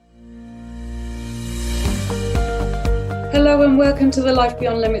Hello and welcome to the Life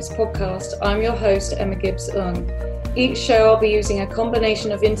Beyond Limits podcast. I'm your host, Emma Gibbs-Ung. Each show I'll be using a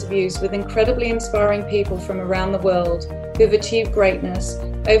combination of interviews with incredibly inspiring people from around the world who have achieved greatness,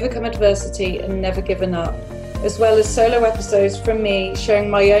 overcome adversity and never given up, as well as solo episodes from me sharing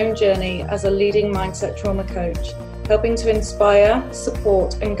my own journey as a leading mindset trauma coach, helping to inspire,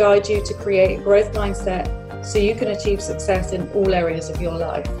 support and guide you to create a growth mindset so you can achieve success in all areas of your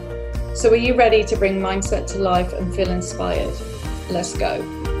life. So are you ready to bring mindset to life and feel inspired? Let's go.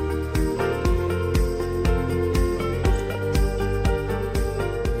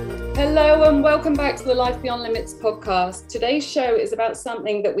 Hello and welcome back to the Life Beyond Limits podcast. Today's show is about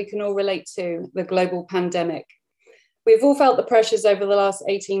something that we can all relate to, the global pandemic. We've all felt the pressures over the last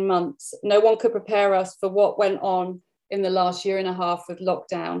 18 months. No one could prepare us for what went on in the last year and a half with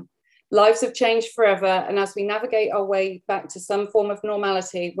lockdown. Lives have changed forever, and as we navigate our way back to some form of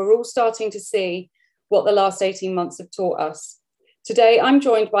normality, we're all starting to see what the last 18 months have taught us. Today, I'm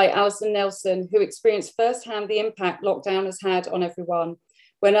joined by Alison Nelson, who experienced firsthand the impact lockdown has had on everyone,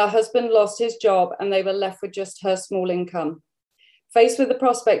 when her husband lost his job and they were left with just her small income. Faced with the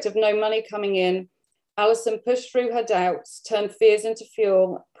prospect of no money coming in, Alison pushed through her doubts, turned fears into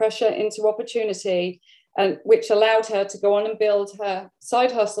fuel, pressure into opportunity, and which allowed her to go on and build her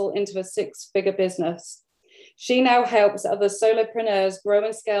side hustle into a six-figure business. She now helps other solopreneurs grow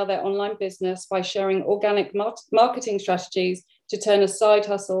and scale their online business by sharing organic marketing strategies to turn a side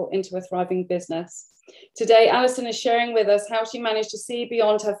hustle into a thriving business. Today, Alison is sharing with us how she managed to see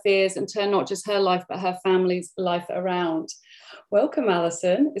beyond her fears and turn not just her life, but her family's life around. Welcome,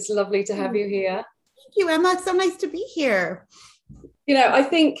 Alison. It's lovely to have you here. Thank you, Emma. It's so nice to be here. You know, I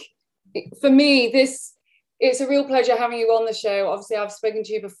think for me, it's a real pleasure having you on the show. Obviously, I've spoken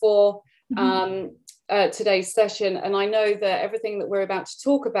to you before today's session, and I know that everything that we're about to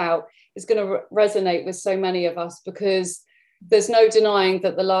talk about is going to resonate with so many of us, because there's no denying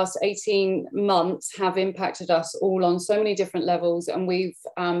that the last 18 months have impacted us all on so many different levels, and we've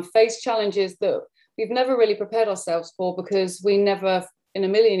faced challenges that we've never really prepared ourselves for, because we never in a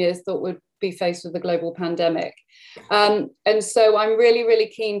million years thought we'd be faced with a global pandemic. And so I'm really, really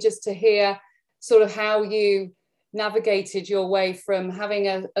keen just to hear sort of how you navigated your way from having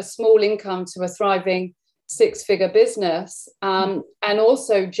a small income to a thriving six-figure business, and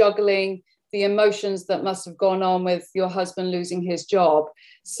also juggling the emotions that must have gone on with your husband losing his job.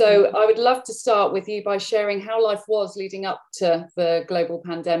 So I would love to start with you by sharing how life was leading up to the global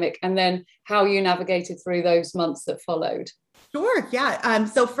pandemic, and then how you navigated through those months that followed. Sure. Yeah.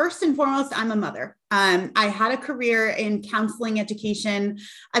 So first and foremost, I'm a mother. I had a career in counseling education.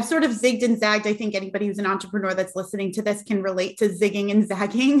 I've sort of zigged and zagged. I think anybody who's an entrepreneur that's listening to this can relate to zigging and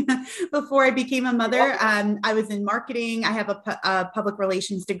zagging before I became a mother. I was in marketing. I have a public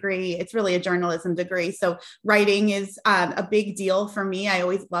relations degree. It's really a journalism degree. So writing is a big deal for me. I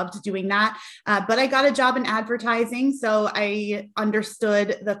always loved doing that. But I got a job in advertising. So I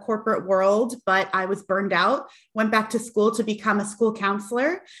understood the corporate world, but I was burned out, went back to school to become a school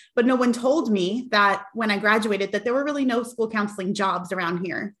counselor. But no one told me that when I graduated, that there were really no school counseling jobs around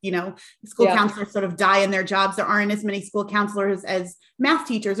here. You know, school counselors sort of die in their jobs. There aren't as many school counselors as math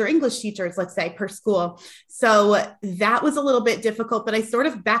teachers or English teachers, let's say, per school. So that was a little bit difficult, but I sort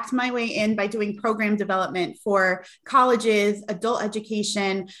of backed my way in by doing program development for colleges, adult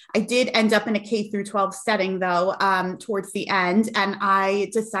education. I did end up in a K through 12 setting though, towards the end. And I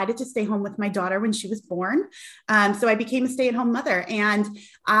decided to stay home with my daughter when she was born. So I became a stay-at-home mother, and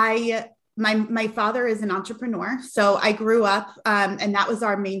my father is an entrepreneur. So I grew up, and that was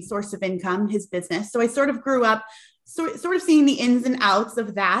our main source of income, his business. So I sort of grew up sort of seeing the ins and outs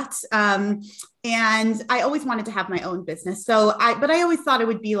of that. And I always wanted to have my own business. But I always thought it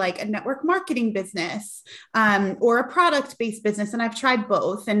would be like a network marketing business, or a product-based business. And I've tried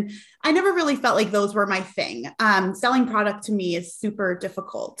both. And I never really felt like those were my thing. Selling product to me is super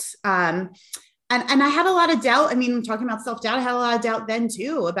difficult. And I had a lot of doubt. I mean, talking about self-doubt, I had a lot of doubt then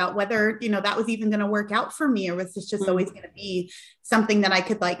too, about whether, that was even going to work out for me, or was this just always going to be something that I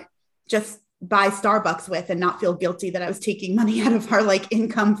could like just buy Starbucks with and not feel guilty that I was taking money out of our like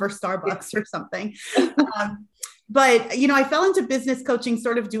income for Starbucks or something. But, I fell into business coaching,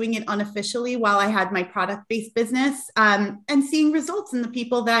 sort of doing it unofficially while I had my product-based business, and seeing results in the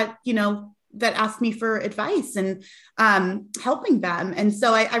people that, that asked me for advice and helping them. And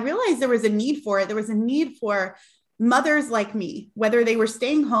so I realized there was a need for it. There was a need for mothers like me, whether they were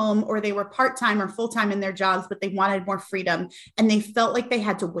staying home or they were part-time or full-time in their jobs, but they wanted more freedom and they felt like they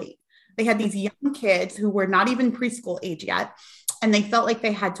had to wait. They had these young kids who were not even preschool age yet, and they felt like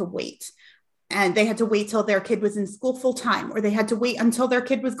they had to wait. and they had to wait till their kid was in school full time, or they had to wait until their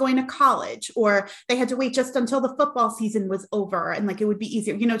kid was going to college, or they had to wait just until the football season was over and like it would be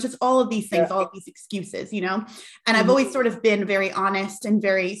easier, just all of these things, all of these excuses, and I've always sort of been very honest and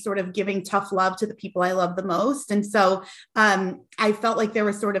very sort of giving tough love to the people I love the most. And so I felt like there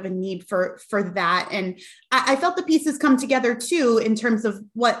was sort of a need for that. And I felt the pieces come together too, in terms of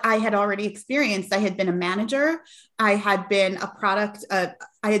what I had already experienced. I had been a manager. I had been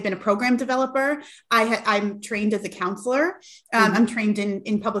I had been a program developer. I'm trained as a counselor. I'm trained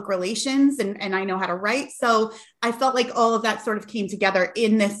in public relations and I know how to write. So I felt like all of that sort of came together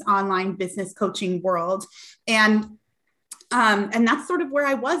in this online business coaching world. And that's sort of where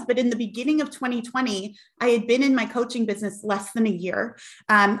I was. But in the beginning of 2020, I had been in my coaching business less than a year.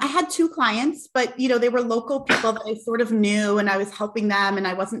 I had 2 clients, but they were local people that I sort of knew, and I was helping them, and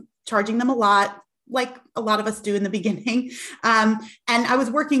I wasn't charging them a lot, like a lot of us do in the beginning. And I was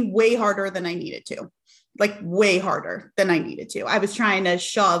working way harder than I needed to, like way harder than I needed to. I was trying to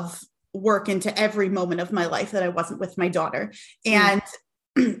shove work into every moment of my life that I wasn't with my daughter. And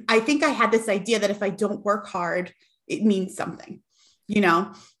I think I had this idea that if I don't work hard, it means something,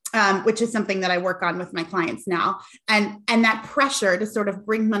 which is something that I work on with my clients now. And that pressure to sort of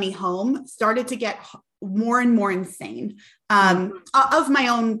bring money home started to get more and more insane, of my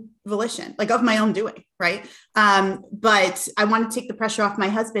own volition, like of my own doing. Right. But I wanted to take the pressure off my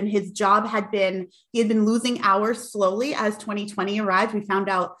husband. His job he had been losing hours slowly as 2020 arrived. We found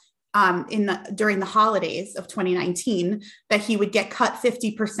out during the holidays of 2019 that he would get cut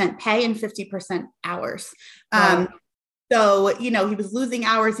 50% pay and 50% hours. Wow. So, he was losing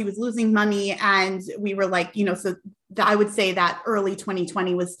hours, he was losing money. And we were like, I would say that early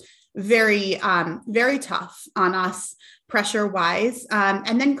 2020 was very, very tough on us pressure wise.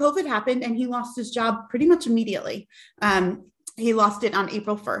 And then COVID happened and he lost his job pretty much immediately. He lost it on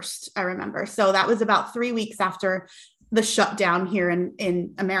April 1st, I remember. So that was about 3 weeks after the shutdown here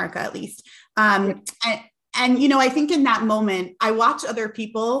in America, at least. And I think in that moment, I watch other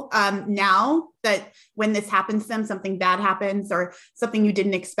people now that when this happens to them, something bad happens or something you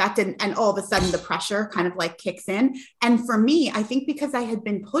didn't expect, and all of a sudden the pressure kind of like kicks in. And for me, I think because I had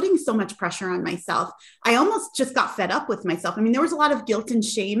been putting so much pressure on myself, I almost just got fed up with myself. I mean, there was a lot of guilt and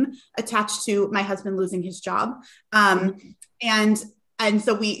shame attached to my husband losing his job. And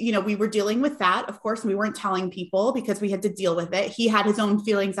so we were dealing with that, of course, and we weren't telling people because we had to deal with it. He had his own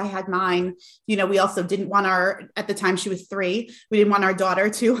feelings. I had mine. We also didn't want at the time she was 3, we didn't want our daughter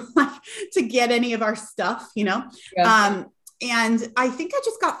to get any of our stuff, Yeah. And I think I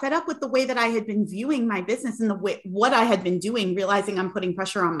just got fed up with the way that I had been viewing my business and what I had been doing, realizing I'm putting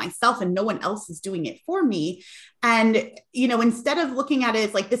pressure on myself and no one else is doing it for me. And, instead of looking at it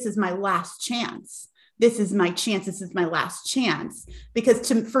as like, this is my last chance. This is my chance. This is my last chance,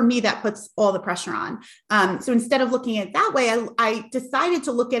 because for me, that puts all the pressure on. So instead of looking at it that way, I decided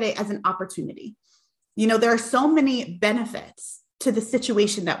to look at it as an opportunity. There are so many benefits to the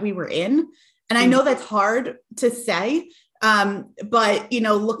situation that we were in. And I know that's hard to say, but,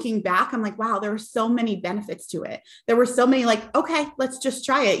 looking back, I'm like, wow, there were so many benefits to it. There were so many like, okay, let's just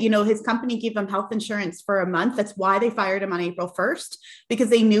try it. His company gave him health insurance for a month. That's why they fired him on April 1st, because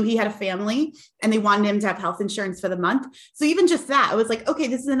they knew he had a family and they wanted him to have health insurance for the month. So even just that, I was like, okay,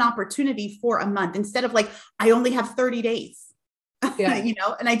 this is an opportunity for a month instead of like, I only have 30 days, yeah.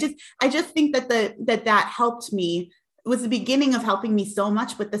 And I just think that helped me. It was the beginning of helping me so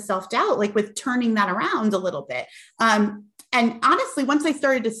much with the self-doubt, like with turning that around a little bit. And honestly, once I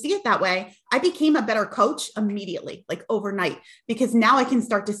started to see it that way, I became a better coach immediately, like overnight, because now I can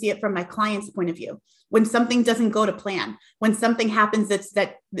start to see it from my client's point of view. When something doesn't go to plan, when something happens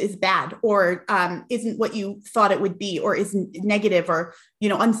that is bad or isn't what you thought it would be, or is negative or,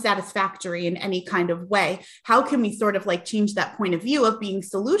 unsatisfactory in any kind of way, how can we sort of like change that point of view of being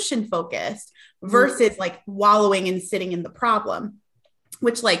solution focused versus like wallowing and sitting in the problem,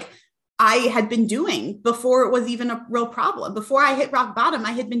 which like I had been doing before it was even a real problem. Before I hit rock bottom,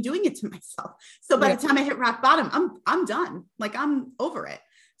 I had been doing it to myself. So by the time I hit rock bottom, I'm done. Like I'm over it.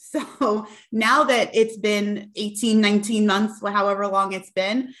 So now that it's been 18, 19 months, however long it's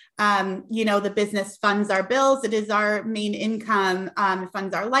been, the business funds our bills. It is our main income. It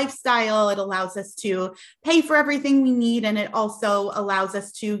funds our lifestyle. It allows us to pay for everything we need. And it also allows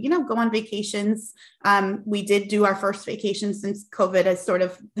us to, go on vacations. We did do our first vacation since COVID has sort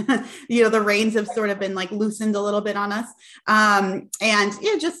of, the reins have sort of been like loosened a little bit on us.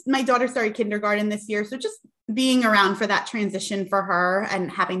 Just my daughter started kindergarten this year. So just being around for that transition for her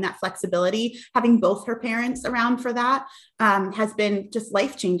and having that flexibility, having both her parents around for that has been just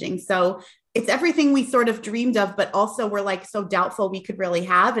life-changing. So it's everything we sort of dreamed of, but also we're like so doubtful we could really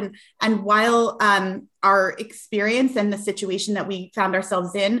have. And while our experience and the situation that we found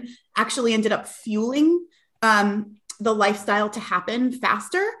ourselves in actually ended up fueling the lifestyle to happen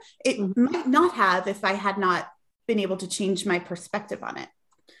faster, it might not have if I had not been able to change my perspective on it.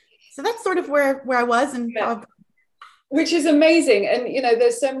 So that's sort of where I was, and which is amazing. And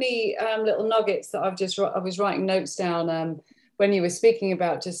there's so many little nuggets that I was writing notes down when you were speaking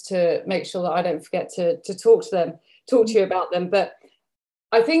about, just to make sure that I don't forget to talk to you about them. But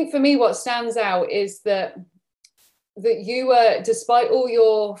I think for me, what stands out is that you were, despite all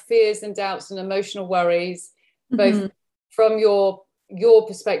your fears and doubts and emotional worries, both from your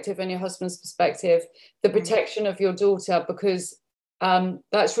perspective and your husband's perspective, the protection of your daughter, because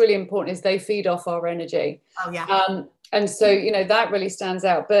that's really important, is they feed off our energy. Oh yeah. And so, that really stands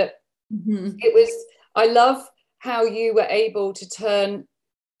out. But I love how you were able to turn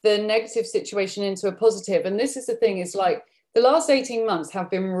the negative situation into a positive. And this is the thing, is like the last 18 months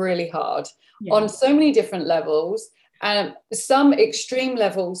have been really hard on so many different levels. Some extreme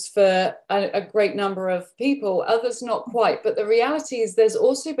levels for a great number of people, others not quite. But the reality is there's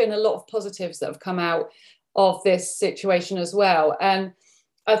also been a lot of positives that have come out of this situation as well. And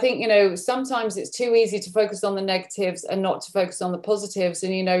I think, sometimes it's too easy to focus on the negatives and not to focus on the positives.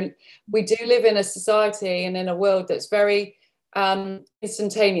 And, we do live in a society and in a world that's very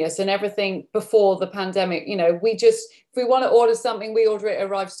instantaneous, and everything before the pandemic, if we want to order something, we order it,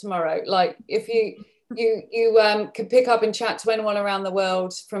 arrives tomorrow. Like if you can pick up and chat to anyone around the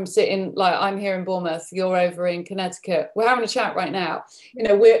world, from sitting, like I'm here in Bournemouth, you're over in Connecticut, we're having a chat right now.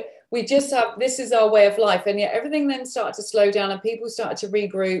 We just have, this is our way of life. And yet everything then started to slow down, and people started to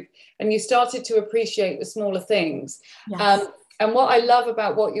regroup, and you started to appreciate the smaller things. Yes. And what I love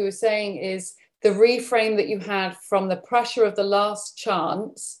about what you were saying is the reframe that you had from the pressure of the last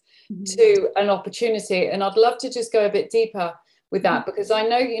chance to an opportunity. And I'd love to just go a bit deeper with that, because I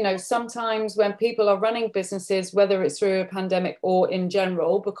know, sometimes when people are running businesses, whether it's through a pandemic or in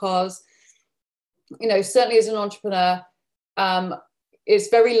general, because, certainly as an entrepreneur, it's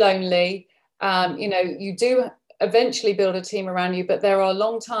very lonely. You do eventually build a team around you, but there are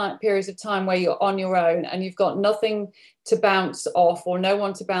long periods of time where you're on your own and you've got nothing to bounce off, or no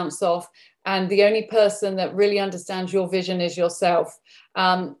one to bounce off. And the only person that really understands your vision is yourself.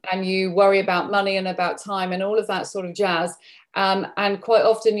 And you worry about money and about time and all of that sort of jazz. And quite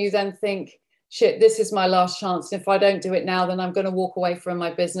often you then think, shit, this is my last chance. If I don't do it now, then I'm going to walk away from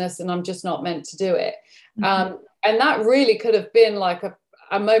my business, and I'm just not meant to do it. And that really could have been like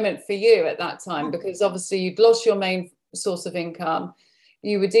a moment for you at that time, because obviously you'd lost your main source of income.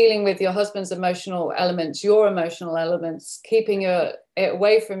 You were dealing with your husband's emotional elements, your emotional elements, keeping it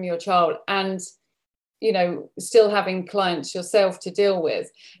away from your child, and, still having clients yourself to deal with.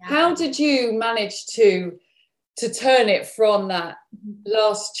 Yeah. How did you manage to turn it from that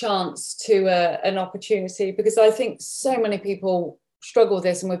last chance to an opportunity? Because I think so many people struggle with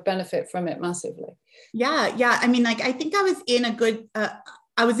this and would benefit from it massively. Yeah. I mean, like, I think I was in a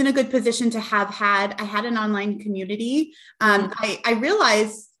good position to I had an online community. I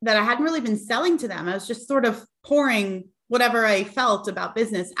realized that I hadn't really been selling to them. I was just sort of pouring whatever I felt about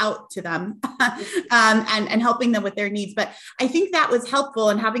business out to them and helping them with their needs. But I think that was helpful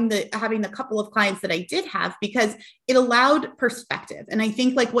in having the couple of clients that I did have, because it allowed perspective. And I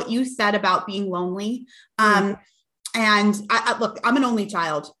think, like what you said about being lonely, and look, I'm an only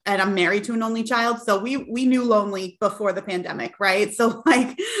child, and I'm married to an only child. So we knew lonely before the pandemic, right? So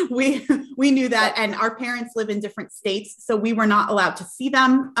like we knew that, and our parents live in different states, so we were not allowed to see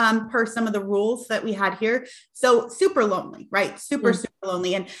them per some of the rules that we had here. So super lonely, right? Super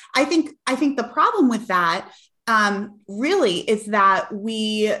lonely. And I think the problem with that really is that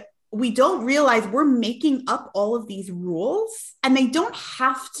we don't realize we're making up all of these rules, and they don't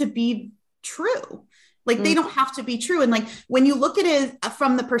have to be true. Like they don't have to be true. And like, when you look at it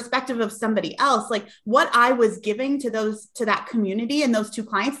from the perspective of somebody else, like what I was giving to that community and those two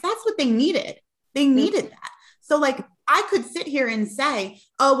clients, that's what they needed. They needed that. So like, I could sit here and say,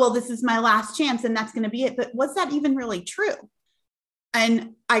 oh, well, this is my last chance and that's going to be it. But was that even really true?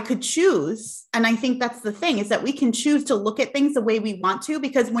 And I could choose. And I think that's the thing, is that we can choose to look at things the way we want to,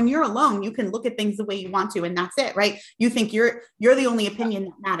 because when you're alone, you can look at things the way you want to, and that's it, right? You think you're the only opinion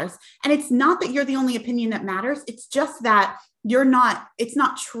that matters. And it's not that you're the only opinion that matters. It's just that it's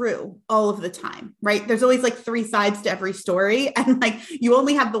not true all of the time, right? There's always like three sides to every story. And like, you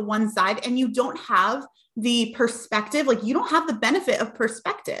only have the one side, and you don't have the perspective. Like, you don't have the benefit of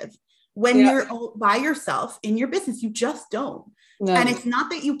perspective when you're by yourself in your business. You just don't. No. And it's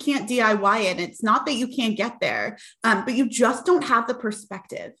not that you can't DIY it. It's not that you can't get there, but you just don't have the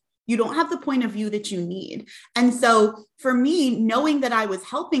perspective. You don't have the point of view that you need. And so for me, knowing that I was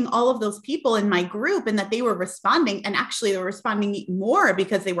helping all of those people in my group and that they were responding, and actually they were responding more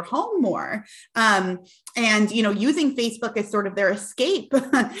because they were home more. And, you know, using Facebook as sort of their escape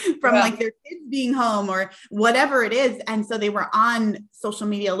from like their kids being home or whatever it is. And so they were on social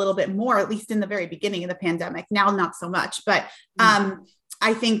media a little bit more, at least in the very beginning of the pandemic. Now, not so much, but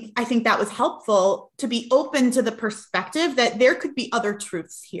I think that was helpful to be open to the perspective that there could be other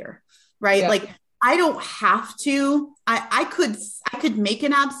truths here, right? Yeah. Like, I don't have to, I could make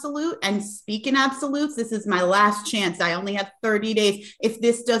an absolute and speak in absolutes. This is my last chance. I only have 30 days. If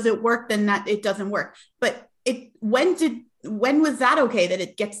this doesn't work, then that it doesn't work. But when was that okay that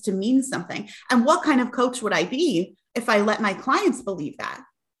it gets to mean something? And what kind of coach would I be if I let my clients believe that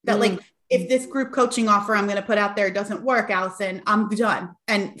like, if this group coaching offer I'm going to put out there doesn't work, Allison, I'm done.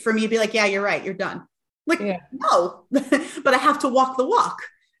 And for me to be like, yeah, you're right, you're done. Like, no, but I have to walk the walk.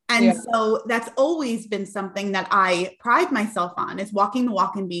 And so that's always been something that I pride myself on, is walking the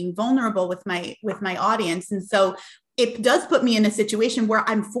walk and being vulnerable with my audience. And so it does put me in a situation where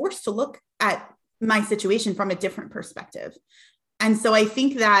I'm forced to look at my situation from a different perspective. And so I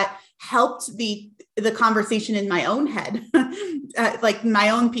think that helped the conversation in my own head, like my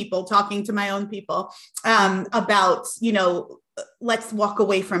own people, talking to my own people about, you know, let's walk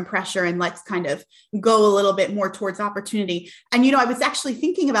away from pressure and let's kind of go a little bit more towards opportunity. And, you know, I was actually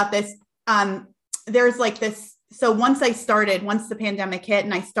thinking about this. There's like this. So once the pandemic hit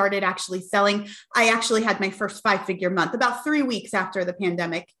and I started actually selling, I actually had my first 5-figure month about 3 weeks after the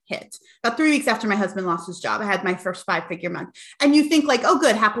pandemic hit. About 3 weeks after my husband lost his job, I had my first 5-figure month. And you think like, oh,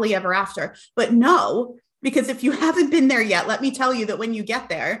 good, happily ever after. But no, because if you haven't been there yet, let me tell you that when you get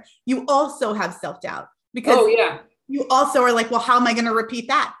there, you also have self-doubt, because you also are like, well, how am I going to repeat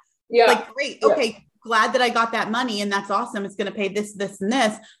that? Yeah. Like, great. Okay. Glad that I got that money and that's awesome. It's going to pay this, this, and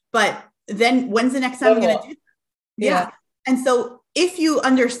this. But then when's the next time I'm going to do that? Yeah. And so if you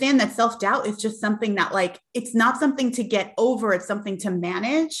understand that self-doubt is just something that, like, it's not something to get over, it's something to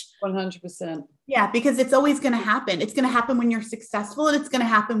manage. 100%. Yeah. Because it's always going to happen. It's going to happen when you're successful and it's going to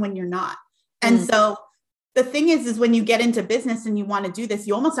happen when you're not. And so the thing is when you get into business and you want to do this,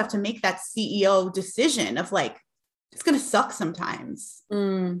 you almost have to make that CEO decision of like, it's going to suck sometimes.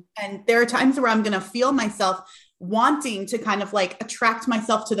 And there are times where I'm going to feel myself wanting to kind of like attract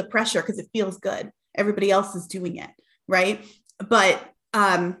myself to the pressure because it feels good. Everybody else is doing it. Right. But,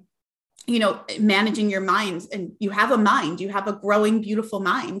 you know, managing your mind, and you have a mind, you have a growing, beautiful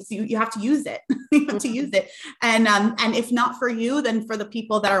mind. So you have to use it. You have to use it. And if not for you, then for the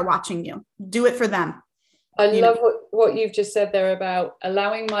people that are watching you, do it for them. I love what you've just said there about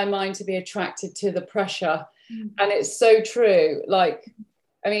allowing my mind to be attracted to the pressure. And it's so true. Like,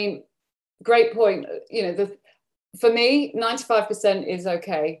 I mean, great point. You know, for me, 95% is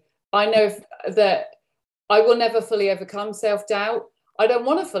okay. I know that I will never fully overcome self-doubt. I don't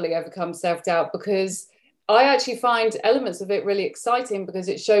want to fully overcome self-doubt because I actually find elements of it really exciting, because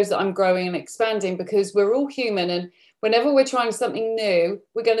it shows that I'm growing and expanding, because we're all human. And whenever we're trying something new,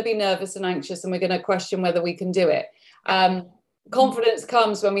 we're going to be nervous and anxious, and we're going to question whether we can do it. Confidence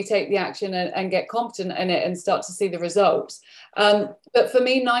comes when we take the action and get competent in it and start to see the results. But for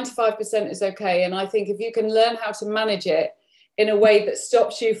me, 95% is okay. And I think if you can learn how to manage it in a way that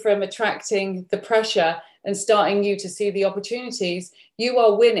stops you from attracting the pressure and starting you to see the opportunities, you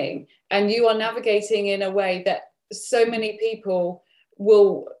are winning, and you are navigating in a way that so many people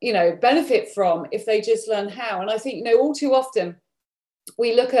will, you know, benefit from if they just learn how. And I think, you know, all too often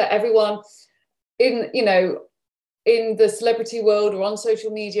we look at everyone in, you know, in the celebrity world or on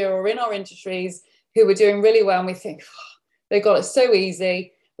social media or in our industries who are doing really well, and we think, oh, they got it so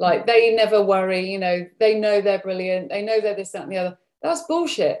easy. Like, they never worry, you know, they know they're brilliant. They know they're this, that, and the other. That's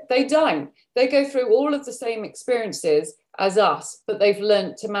bullshit. They don't. They go through all of the same experiences as us, but they've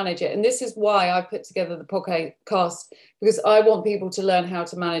learned to manage it. And this is why I put together the podcast, because I want people to learn how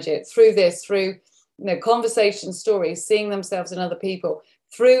to manage it through you know, conversation, stories, seeing themselves in other people,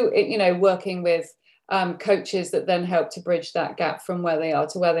 through, you know, working with coaches that then help to bridge that gap from where they are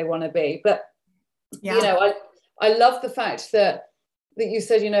to where they want to be. But, you know, I love the fact that you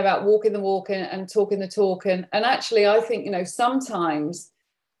said, you know, about walking the walk and talking the talk. And actually, I think, you know, sometimes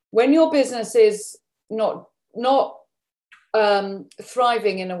when your business is not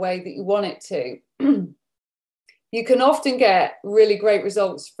thriving in a way that you want it to, you can often get really great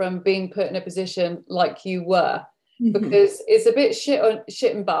results from being put in a position like you were, because it's a bit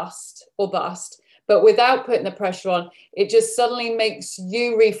shit and bust, but without putting the pressure on, it just suddenly makes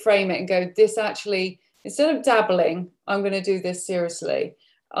you reframe it and go, this actually, instead of dabbling, I'm going to do this seriously.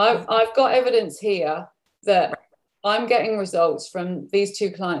 I've got evidence here that I'm getting results from these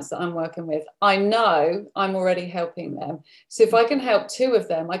 2 clients that I'm working with. I know I'm already helping them. So if I can help 2 of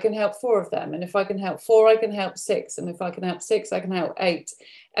them, I can help 4 of them. And if I can help 4, I can help 6. And if I can help 6, I can help 8.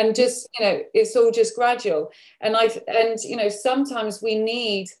 And just, it's all just gradual. And sometimes we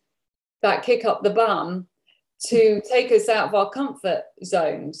need that kick up the bum to take us out of our comfort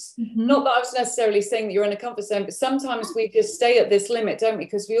zones. Mm-hmm. Not that I was necessarily saying that you're in a comfort zone, but sometimes we just stay at this limit, don't we?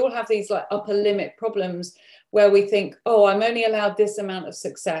 Because we all have these like upper limit problems where we think, oh, I'm only allowed this amount of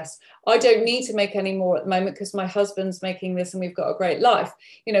success. I don't need to make any more at the moment because my husband's making this and we've got a great life,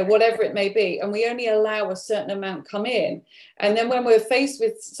 whatever it may be. And we only allow a certain amount come in. And then when we're faced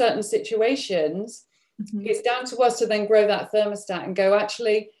with certain situations, mm-hmm. it's down to us to then grow that thermostat and go,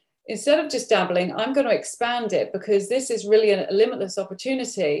 actually, instead of just dabbling, I'm going to expand it because this is really a limitless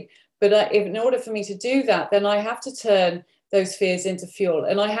opportunity. But in order for me to do that, then I have to turn those fears into fuel,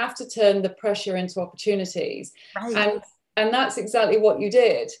 and I have to turn the pressure into opportunities. Right. And that's exactly what you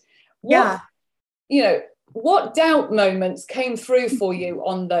did. What doubt moments came through for you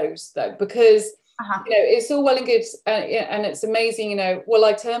on those though? Because it's all well and good, and it's amazing. Well,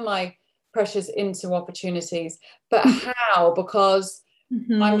 I turn my pressures into opportunities, but how? Because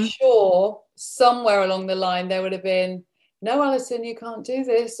mm-hmm. I'm sure somewhere along the line there would have been, no, Alison, you can't do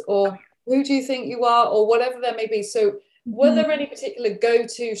this, or who do you think you are, or whatever there may be. So were there any particular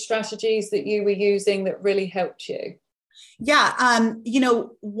go-to strategies that you were using that really helped you? Yeah.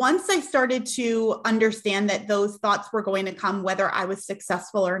 Once I started to understand that those thoughts were going to come, whether I was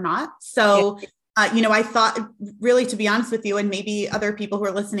successful or not. So, I thought, really, to be honest with you, and maybe other people who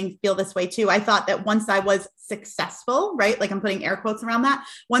are listening feel this way too. I thought that once I was successful, right? Like I'm putting air quotes around that.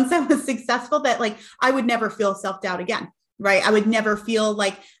 Once I was successful, that like, I would never feel self-doubt again. Right. I would never feel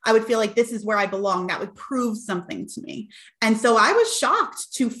like this is where I belong. That would prove something to me. And so I was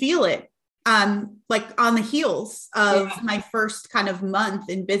shocked to feel it, like on the heels of my first kind of month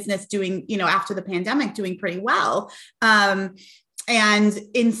in business doing, after the pandemic, doing pretty well. And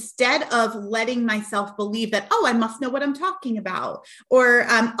instead of letting myself believe that, oh, I must know what I'm talking about, or,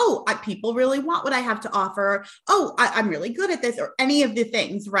 people really want what I have to offer. Oh, I'm really good at this, or any of the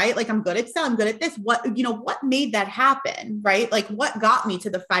things, right? Like I'm good at selling, I'm good at this. What made that happen, right? Like what got me to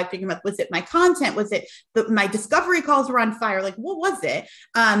the 5-figure month? Was it my content? Was it my discovery calls were on fire? Like, what was it?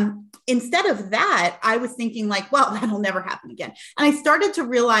 Instead of that, I was thinking like, well, that'll never happen again. And I started to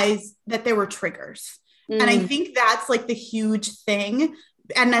realize that there were triggers. And I think that's like the huge thing.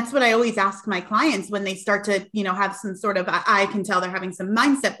 And that's what I always ask my clients when they start to, have some sort of, I can tell they're having some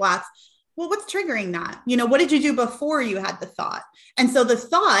mindset blocks. Well, what's triggering that? What did you do before you had the thought? And so the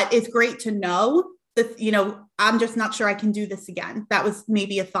thought is great to know that, I'm just not sure I can do this again. That was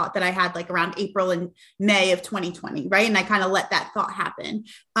maybe a thought that I had like around April and May of 2020. Right. And I kind of let that thought happen.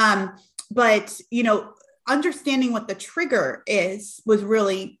 But understanding what the trigger was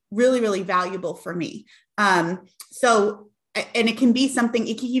really, really, really valuable for me. So, and it can be something,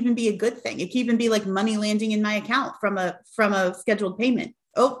 it can even be a good thing. It can even be like money landing in my account from a scheduled payment.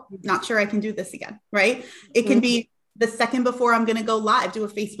 Oh, not sure I can do this again. Right. It can be the second before I'm going to go live, do a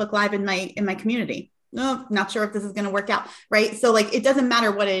Facebook Live in my community. No, not sure if this is going to work out. Right. So like, it doesn't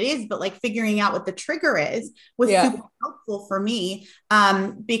matter what it is, but like figuring out what the trigger is was super helpful for me.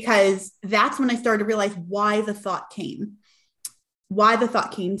 Because that's when I started to realize why the thought came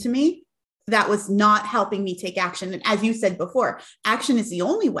to me. That was not helping me take action. And as you said before, action is the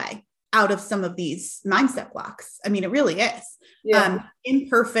only way out of some of these mindset blocks. I mean, it really is.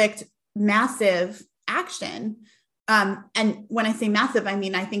 Imperfect, massive action. And when I say massive, I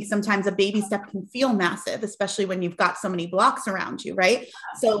mean, I think sometimes a baby step can feel massive, especially when you've got so many blocks around you. Right.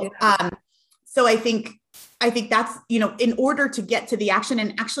 So, so I think that's, in order to get to the action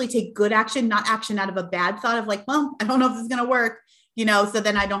and actually take good action, not action out of a bad thought of like, well, I don't know if this is going to work, so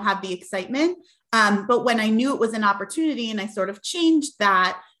then I don't have the excitement. But when I knew it was an opportunity and I sort of changed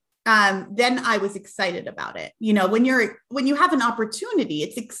that, then I was excited about it. When you have an opportunity,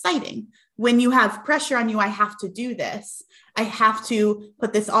 it's exciting. When you have pressure on you, I have to do this. I have to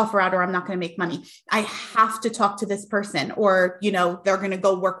put this offer out or I'm not going to make money. I have to talk to this person or, they're going to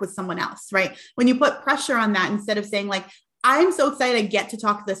go work with someone else, right? When you put pressure on that, instead of saying like, I'm so excited I get to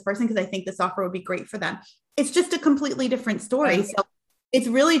talk to this person because I think this offer would be great for them. It's just a completely different story. So it's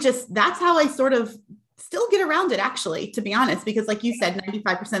really just, that's how I sort of still get around it, actually, to be honest, because like you said,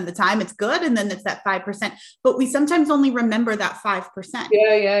 95% of the time it's good. And then it's that 5%, but we sometimes only remember that 5%.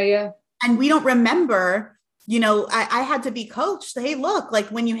 Yeah. And we don't remember, I had to be coached. Hey, look, like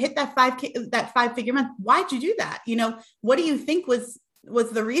when you hit that 5-figure month, why'd you do that? What do you think was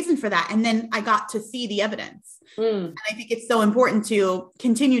the reason for that? And then I got to see the evidence. And I think it's so important to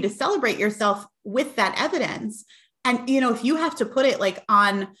continue to celebrate yourself with that evidence, And, if you have to put it like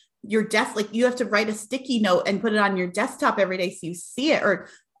on your desk, like you have to write a sticky note and put it on your desktop every day so you see it, or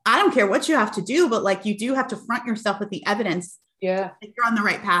I don't care what you have to do, but like you do have to front yourself with the evidence that you're on the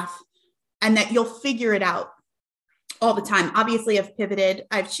right path and that you'll figure it out all the time. Obviously, I've pivoted.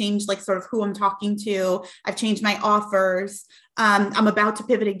 I've changed like sort of who I'm talking to. I've changed my offers. I'm about to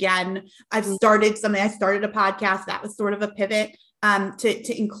pivot again. I started a podcast. That was sort of a pivot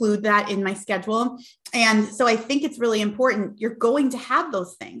to include that in my schedule. And so I think it's really important. You're going to have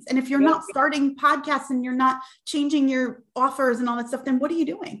those things. And if you're not starting podcasts and you're not changing your offers and all that stuff, then what are you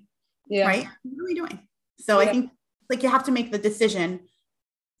doing? Right? What are we doing? So I think like you have to make the decision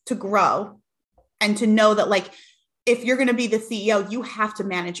to grow and to know that like, if you're going to be the CEO, you have to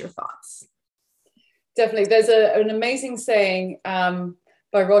manage your thoughts. Definitely. There's an amazing saying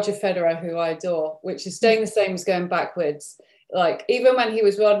by Roger Federer, who I adore, which is staying the same is going backwards. Like even when he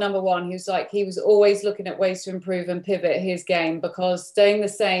was world number one, he was always looking at ways to improve and pivot his game, because staying the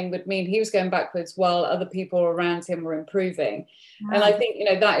same would mean he was going backwards while other people around him were improving. Wow. And I think,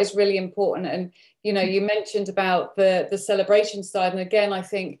 that is really important. And, you mentioned about the celebration side. And again, I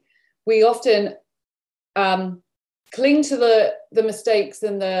think we often cling to the mistakes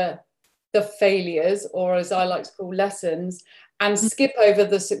and the failures, or as I like to call lessons, and skip over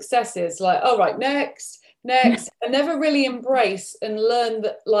the successes. Like, all right, next, and never really embrace and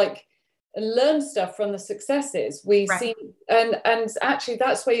learn stuff from the successes we see. And actually,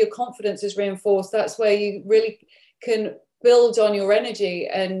 that's where your confidence is reinforced. That's where you really can build on your energy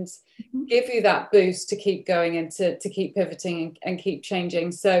and give you that boost to keep going and to keep pivoting and keep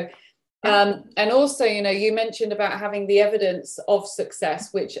changing. So. And also, you mentioned about having the evidence of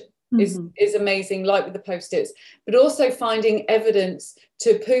success, which is amazing, like with the Post-its, but also finding evidence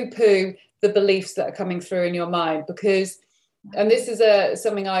to poo-poo the beliefs that are coming through in your mind. Because, and this is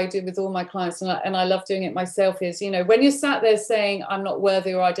something I do with all my clients, and I love doing it myself, is, when you're sat there saying, I'm not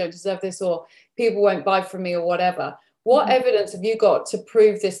worthy, or I don't deserve this, or people won't buy from me, or whatever, what evidence have you got to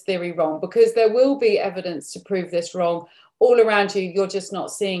prove this theory wrong? Because there will be evidence to prove this wrong all around you, you're just not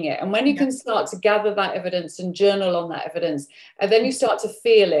seeing it. And when you can start to gather that evidence and journal on that evidence, and then you start to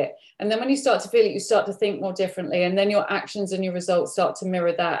feel it. And then when you start to feel it, you start to think more differently. And then your actions and your results start to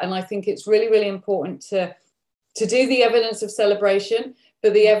mirror that. And I think it's really, really important to do the evidence of celebration,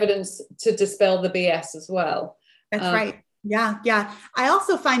 but the evidence to dispel the BS as well. That's right. Yeah. I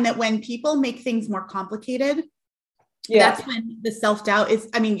also find that when people make things more complicated, that's when the self-doubt is,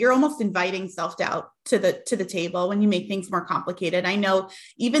 you're almost inviting self-doubt to the table when you make things more complicated. I know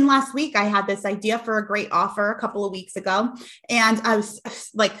even last week, I had this idea for a great offer a couple of weeks ago, and I was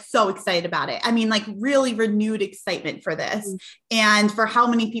like, so excited about it. Like really renewed excitement for this and for how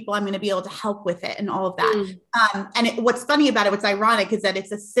many people I'm going to be able to help with it and all of that. What's funny about it, what's ironic, is that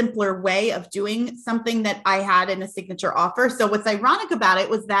it's a simpler way of doing something that I had in a signature offer. So what's ironic about it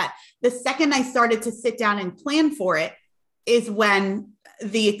was that the second I started to sit down and plan for it is when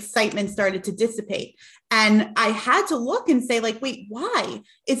the excitement started to dissipate. And I had to look and say, like, wait, why?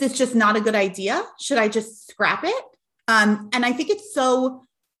 Is this just not a good idea? Should I just scrap it? And I think it's so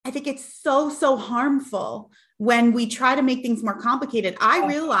harmful when we try to make things more complicated. I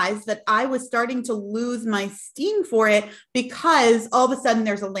realized that I was starting to lose my steam for it because all of a sudden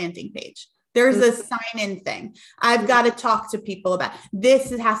there's a landing page. There's a sign-in thing. I've got to talk to people about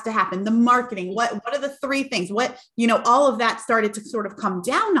this. It has to happen. The marketing, what are the three things? All of that started to sort of come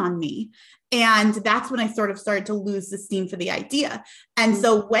down on me. And that's when I sort of started to lose the steam for the idea. And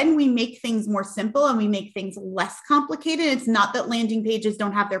so when we make things more simple and we make things less complicated, it's not that landing pages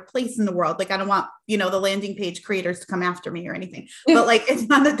don't have their place in the world. Like, I don't want, the landing page creators to come after me or anything, but like, it's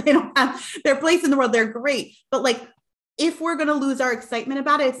not that they don't have their place in the world. They're great. But like, if we're going to lose our excitement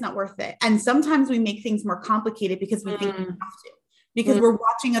about it, it's not worth it. And sometimes we make things more complicated because we think we have to, because we're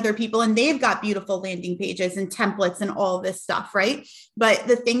watching other people and they've got beautiful landing pages and templates and all this stuff. Right. But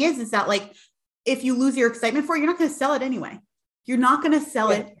the thing is that like, if you lose your excitement for it, you're not going to sell it anyway. You're not going to sell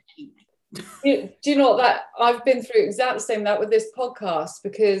it anyway. Do you know that I've been through exactly the same that with this podcast,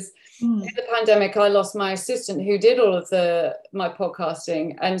 because in the pandemic, I lost my assistant who did all of my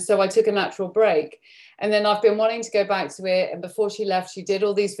podcasting. And so I took a natural break. And then I've been wanting to go back to it. And before she left, she did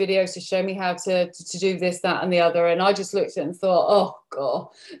all these videos to show me how to do this, that, and the other. And I just looked at it and thought, oh God,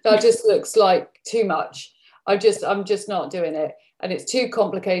 that just looks like too much. I'm just not doing it. And it's too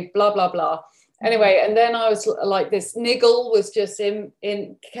complicated, blah, blah, blah. Anyway, and then I was like, this niggle was just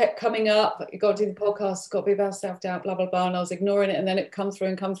kept coming up. You got to do the podcast, it's got to be about self-doubt, blah, blah, blah. And I was ignoring it. And then it come through.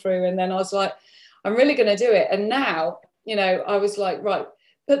 And then I was like, I'm really going to do it. And now, I was like, right,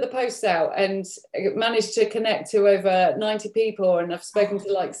 put the posts out and managed to connect to over 90 people, and I've spoken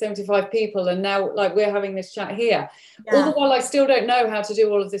to like 75 people, and now like we're having this chat here. All the while I still don't know how to do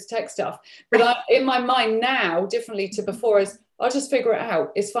all of this tech stuff, but in my mind now, differently to before, is I'll just figure it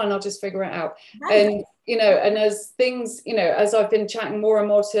out. It's fine, I'll just figure it out. And you know, and as things, you know, as I've been chatting more and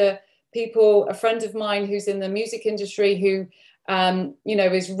more to people, a friend of mine who's in the music industry who you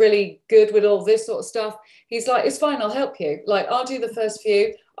know, is really good with all this sort of stuff. He's like, it's fine, I'll help you. Like, I'll do the first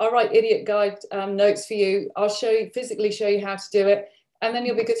few. I'll write idiot guide notes for you. I'll physically show you how to do it, and then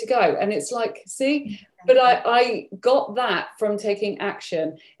you'll be good to go. And it's like, see, but I got that from taking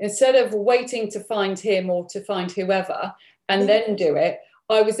action. Instead of waiting to find him or to find whoever and then do it,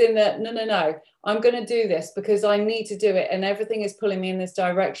 I was in the, no, I'm going to do this because I need to do it. And everything is pulling me in this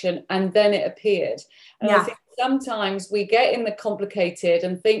direction. And then it appeared. And I think sometimes we get in the complicated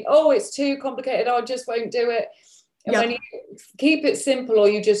and think, oh, it's too complicated, I just won't do it. And when you keep it simple, or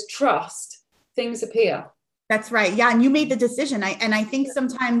you just trust, things appear. That's right. Yeah. And you made the decision. I think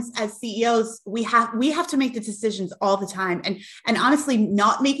sometimes as CEOs, we have to make the decisions all the time. And honestly,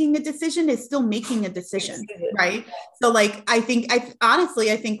 not making the decision is still making a decision. Right. So like, I think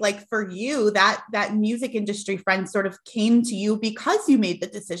like for you, that music industry friend sort of came to you because you made the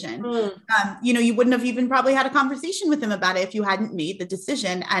decision. You know, you wouldn't have even probably had a conversation with him about it if you hadn't made the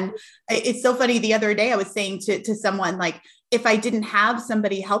decision. And it's so funny. The other day I was saying to someone, like, if I didn't have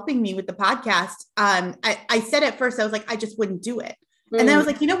somebody helping me with the podcast, I said at first, I was like, I just wouldn't do it. And then I was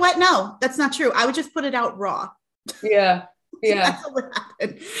like, you know what? No, that's not true. I would just put it out raw. Yeah. That's what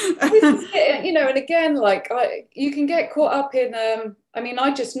happened. You know, and again, like you can get caught up in, I mean,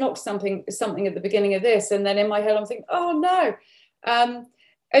 I just knocked something at the beginning of this. And then in my head, I'm thinking, oh no.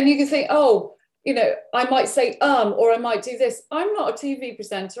 And you can think, oh, you know, I might say, or I might do this. I'm not a TV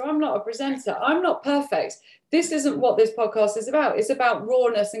presenter. I'm not a presenter. I'm not perfect. This isn't what this podcast is about. It's about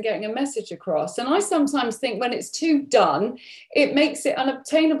rawness and getting a message across. And I sometimes think when it's too done, it makes it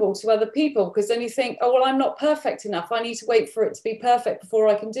unobtainable to other people, because then you think, oh, well, I'm not perfect enough. I need to wait for it to be perfect before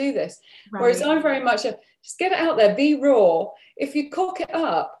I can do this. Right. Whereas I'm very much just get it out there, be raw. If you cock it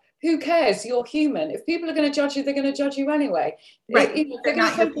up, who cares? You're human. If people are going to judge you, they're going to judge you anyway. Right. If they're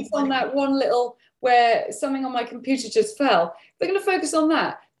going to focus on that one little where something on my computer just fell, they're going to focus on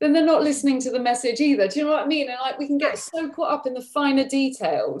that. Then they're not listening to the message either. Do you know what I mean? And like we can get so caught up in the finer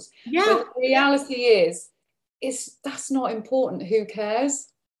details. Yeah. But the reality is that's not important. Who cares?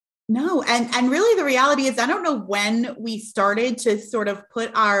 No. And really the reality is, I don't know when we started to sort of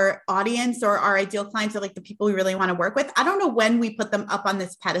put our audience or our ideal clients, or like the people we really want to work with, I don't know when we put them up on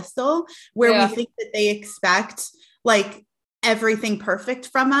this pedestal where we think that they expect like everything perfect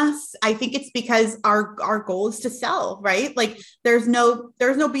from us. I think it's because our goal is to sell, right? Like there's no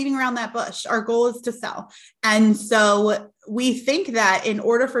beating around that bush. Our goal is to sell. And so we think that in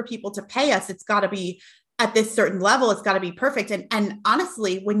order for people to pay us, it's got to be at this certain level, it's got to be perfect. And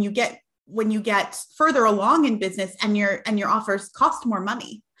honestly, when you get further along in business and your offers cost more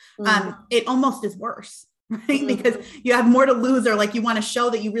money, it almost is worse. Right? Because you have more to lose, or like you want to show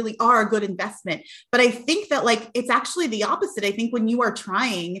that you really are a good investment. But I think that like, it's actually the opposite. I think when you are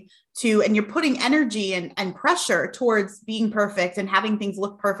trying to, and you're putting energy and pressure towards being perfect and having things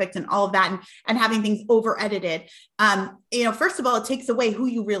look perfect and all of that, and having things over edited, you know, first of all, it takes away who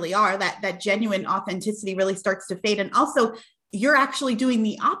you really are. That genuine authenticity really starts to fade. And also you're actually doing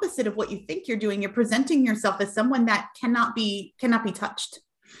the opposite of what you think you're doing. You're presenting yourself as someone that cannot be touched.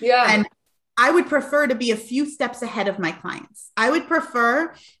 Yeah. And I would prefer to be a few steps ahead of my clients. I would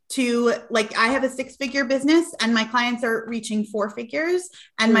prefer to, like, I have a 6-figure business and my clients are reaching 4 figures,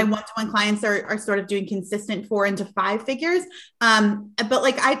 and my one-to-one clients are sort of doing consistent 4 into 5 figures. But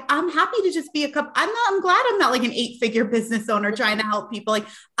like, I'm happy to just be a couple. I'm glad I'm not like an 8-figure business owner trying to help people. Like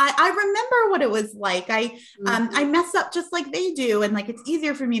I remember what it was like. I mess up just like they do. And like, it's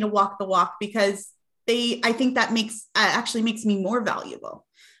easier for me to walk the walk because I think that actually makes me more valuable.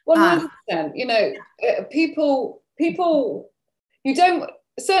 100%. You know, people, you don't,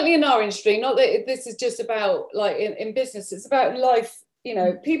 certainly in our industry, not that this is just about like in business, it's about life. You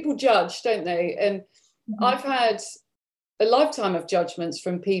know, people judge, don't they? And I've had a lifetime of judgments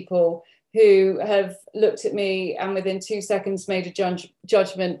from people who have looked at me and within 2 seconds made a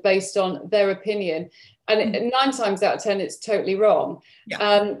judgment based on their opinion. And 9 times out of 10, it's totally wrong.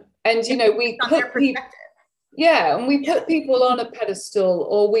 Yeah. And, you know, we put people, and we put people on a pedestal,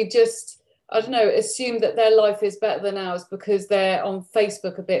 or we just, I don't know, assume that their life is better than ours because they're on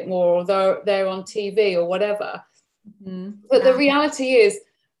Facebook a bit more, or they're on TV or whatever. But the reality is,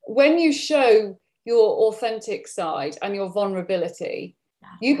 when you show your authentic side and your vulnerability,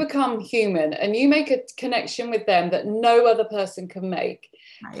 You become human and you make a connection with them that no other person can make.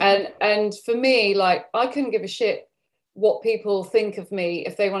 Right. And for me, like, I couldn't give a shit what people think of me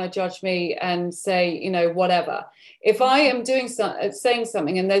if they want to judge me and say, you know, whatever. If I am saying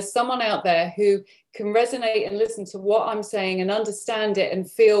something and there's someone out there who can resonate and listen to what I'm saying and understand it and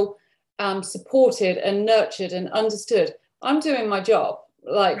feel supported and nurtured and understood, I'm doing my job.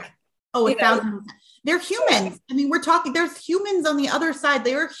 Like, oh, 1,000%. They're humans. I mean, we're talking, there's humans on the other side.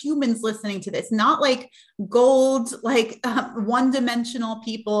 There are humans listening to this, not like gold, like one-dimensional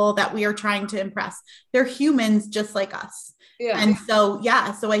people that we are trying to impress. They're humans just like us. Yeah. And so,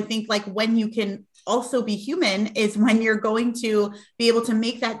 yeah. So I think like when you can also be human is when you're going to be able to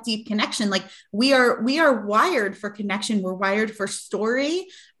make that deep connection. Like we are wired for connection. We're wired for story.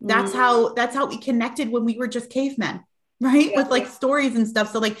 That's how we connected when we were just cavemen. Right. Yeah. With like stories and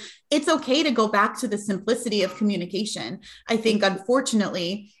stuff. So like, it's okay to go back to the simplicity of communication. I think,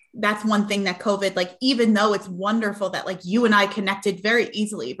 unfortunately, that's one thing that COVID, like, even though it's wonderful that like you and I connected very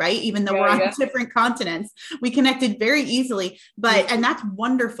easily, right? Even though we're on different continents, we connected very easily, and that's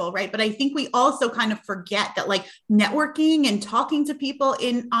wonderful. Right. But I think we also kind of forget that like networking and talking to people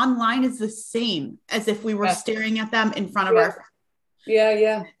online is the same as if we were staring at them in front of our.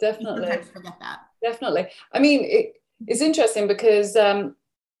 Yeah, definitely. Sometimes forget that. Definitely. I mean, it's interesting because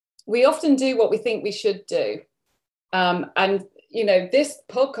we often do what we think we should do. And, you know, this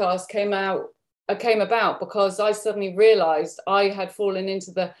podcast came about because I suddenly realized I had fallen into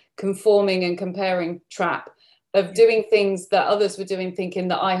the conforming and comparing trap of doing things that others were doing, thinking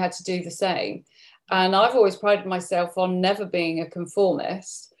that I had to do the same. And I've always prided myself on never being a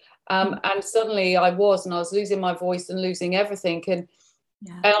conformist. And suddenly I was losing my voice and losing everything. And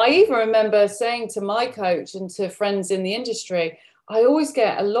I even remember saying to my coach and to friends in the industry, I always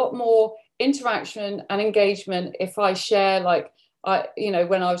get a lot more interaction and engagement if I share, like,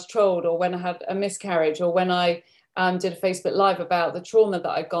 when I was trolled or when I had a miscarriage or when I did a Facebook Live about the trauma that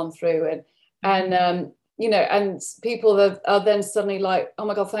I'd gone through. And people that are then suddenly like, oh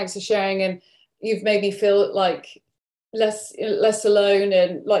my God, thanks for sharing. And you've made me feel like less alone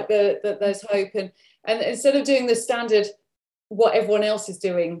and like that there's hope. And instead of doing the standard what everyone else is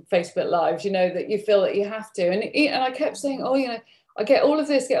doing Facebook Lives, you know, that you feel that you have to. And I kept saying, oh, you know, I get all of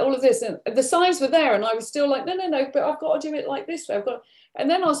this. And the signs were there. And I was still like, no, but I've got to do it like this way. And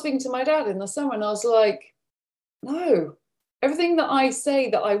then I was speaking to my dad in the summer and I was like, no, everything that I say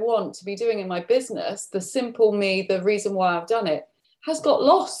that I want to be doing in my business, the simple me, the reason why I've done it, has got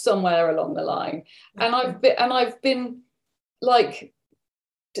lost somewhere along the line. And I've been like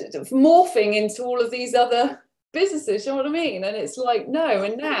morphing into all of these other businesses, you know what I mean? And it's like, no.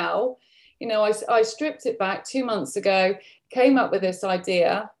 And now, you know, I stripped it back 2 months ago, came up with this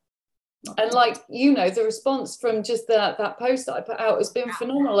idea, and like, you know, the response from just that post that I put out has been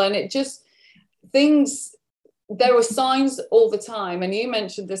phenomenal. And it just, there were signs all the time. And you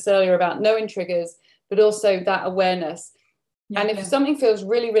mentioned this earlier about knowing triggers, but also that awareness. And if something feels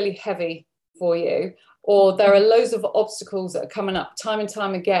really, really heavy for you, or there are loads of obstacles that are coming up time and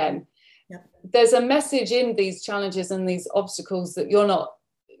time again, there's a message in these challenges and these obstacles that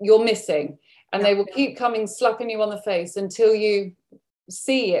you're missing, and they will keep coming, slapping you on the face until you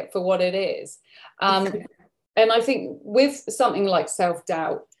see it for what it is. And I think with something like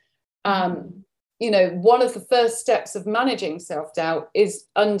self-doubt, you know, one of the first steps of managing self-doubt is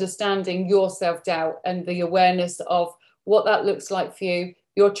understanding your self-doubt and the awareness of what that looks like for you,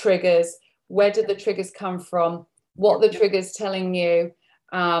 your triggers, where did the triggers come from, what the trigger's telling you,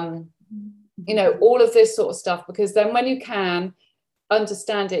 you know, all of this sort of stuff, because then when you can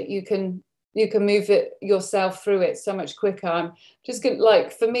understand it, you can move it yourself through it so much quicker. I'm just going,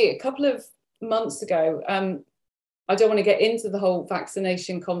 like, for me, a couple of months ago, I don't want to get into the whole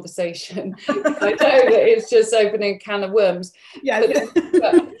vaccination conversation. I know that it's just opening a can of worms.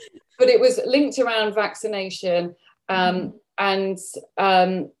 But it was linked around vaccination. And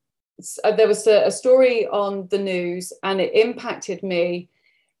there was a story on the news, and it impacted me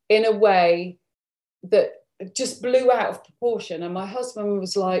in a way that just blew out of proportion. And my husband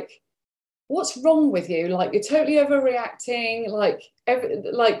was like, what's wrong with you? Like, you're totally overreacting. Like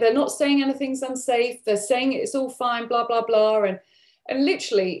they're not saying anything's unsafe. They're saying it's all fine, blah, blah, blah. And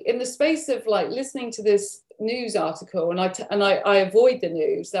literally in the space of like listening to this news article, and I avoid the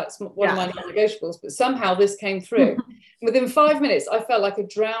news. That's one of my non-negotiables, but somehow this came through. Within 5 minutes, I felt like a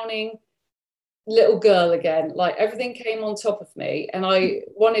drowning little girl again. Like everything came on top of me, and I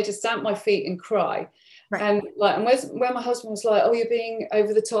wanted to stamp my feet and cry. And where my husband was like, oh, you're being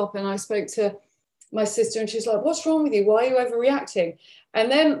over the top. And I spoke to my sister and she's like, what's wrong with you? Why are you overreacting? And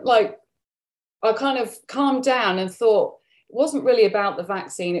then like, I kind of calmed down and thought, wasn't really about the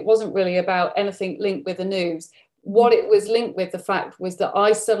vaccine. It wasn't really about anything linked with the news. What it was linked with, the fact was that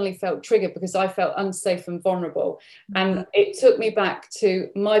I suddenly felt triggered because I felt unsafe and vulnerable. And it took me back to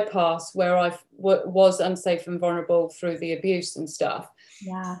my past where I was unsafe and vulnerable through the abuse and stuff.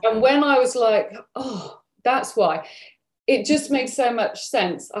 Yeah. And when I was like, oh, that's why, it just made so much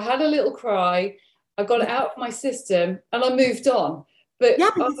sense. I had a little cry, I got it out of my system, and I moved on. But yeah,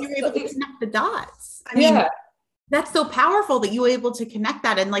 because you were able to connect the dots. I mean, yeah. That's so powerful that you were able to connect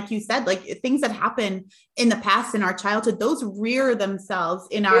that. And like you said, like things that happen in the past, in our childhood, those rear themselves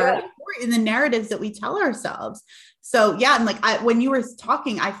in our, in the narratives that we tell ourselves. So yeah. And like, when you were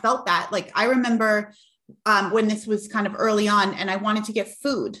talking, I felt that. Like, I remember when this was kind of early on and I wanted to get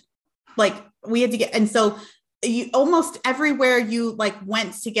food, like we had to get, and so you almost everywhere you like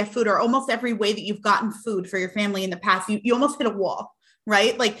went to get food, or almost every way that you've gotten food for your family in the past, you almost hit a wall,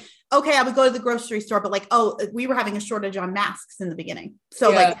 right? Like, okay, I would go to the grocery store, but like, oh, we were having a shortage on masks in the beginning. So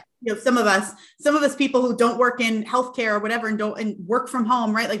like, you know, some of us people who don't work in healthcare or whatever, and work from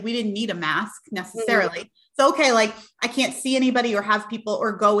home, right? Like we didn't need a mask necessarily. So, okay, like I can't see anybody or have people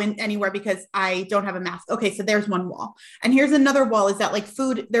or go in anywhere because I don't have a mask. Okay. So there's one wall. And here's another wall, is that like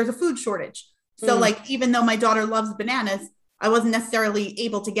food, there's a food shortage. So like, even though my daughter loves bananas, I wasn't necessarily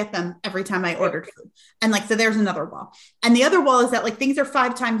able to get them every time I ordered food. And like, so there's another wall. And the other wall is that like things are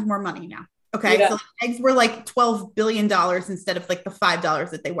 5 times more money now. Okay. So like, eggs were like $12 billion instead of like the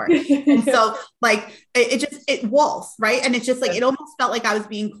 $5 that they were. And so like, it walls, right? And it's just like, it almost felt like I was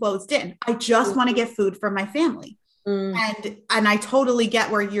being closed in. I just want to get food for my family. And I totally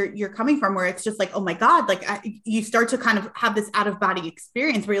get where you're coming from, where it's just like, oh my God, like you start to kind of have this out of body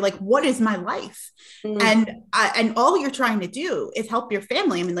experience where you're like, what is my life? And all you're trying to do is help your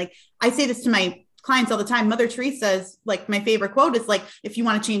family. I mean, like I say this to my clients all the time. Mother Teresa's like, my favorite quote is like, if you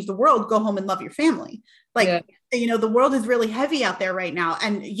want to change the world, go home and love your family. Like, you know, the world is really heavy out there right now.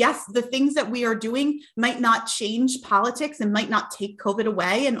 And yes, the things that we are doing might not change politics and might not take COVID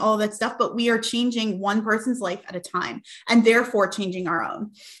away and all that stuff, but we are changing one person's life at a time and therefore changing our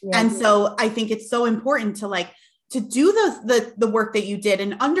own. And so I think it's so important to like, to do the work that you did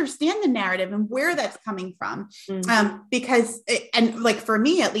and understand the narrative and where that's coming from. Because, and like for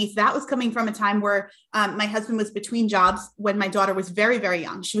me, at least, that was coming from a time where my husband was between jobs when my daughter was very, very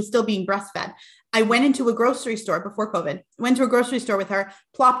young. She was still being breastfed. I went into a grocery store before COVID, went to a grocery store with her,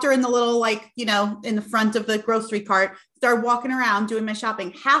 plopped her in the little, like, you know, in the front of the grocery cart, started walking around doing my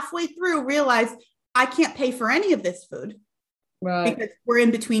shopping. Halfway through, realized I can't pay for any of this food. Right. Because we're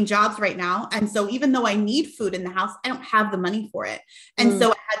in between jobs right now. And so even though I need food in the house, I don't have the money for it. And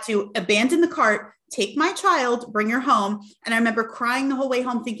so I had to abandon the cart, take my child, bring her home. And I remember crying the whole way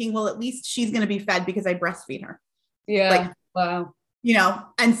home thinking, well, at least she's going to be fed because I breastfeed her. Yeah. Like, wow. You know,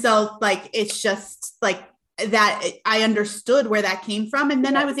 and so like, it's just like that. I understood where that came from. And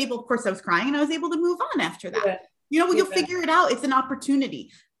then I was able, of course I was crying and I was able to move on after that. You know, you'll figure it out. It's an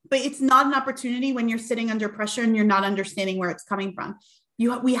opportunity. But it's not an opportunity when you're sitting under pressure and you're not understanding where it's coming from.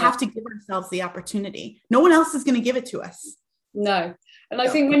 We have to give ourselves the opportunity. No one else is going to give it to us. No. And I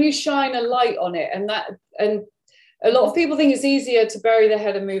think when you shine a light on it, and a lot of people think it's easier to bury their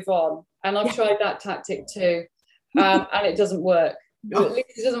head and move on. And I've tried that tactic too. And it doesn't work. At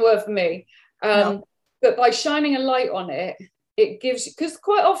least it doesn't work for me. But by shining a light on it, it gives, because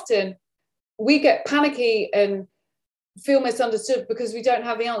quite often we get panicky and feel misunderstood because we don't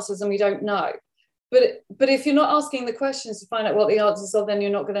have the answers and we don't know. But if you're not asking the questions to find out what the answers are, then you're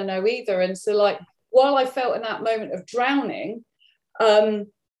not going to know either. And so like, while I felt in that moment of drowning, I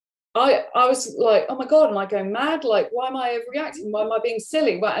was like, oh my God, am I going mad? Like, why am I overreacting? Why am I being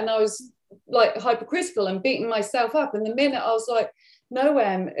silly? And I was like hypercritical and beating myself up. And the minute I was like, no,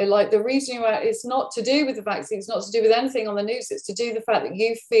 like the reason you're at, it's not to do with the vaccine, it's not to do with anything on the news, it's to do with the fact that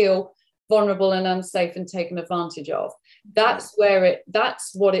you feel vulnerable and unsafe and taken advantage of. That's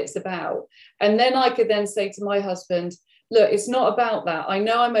what it's about. And then I could then say to my husband, look, it's not about that. I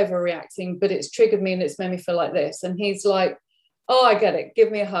know I'm overreacting, but it's triggered me and it's made me feel like this. And he's like, oh, I get it.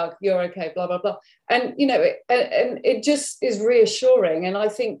 Give me a hug. You're okay, blah, blah, blah. And, you know, it just is reassuring. And I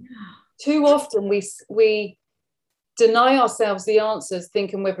think too often we deny ourselves the answers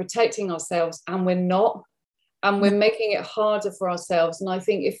thinking we're protecting ourselves, and we're not. And we're making it harder for ourselves. And I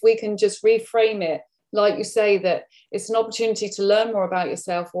think if we can just reframe it, like you say, that it's an opportunity to learn more about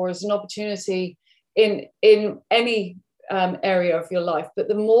yourself, or it's an opportunity in any area of your life. But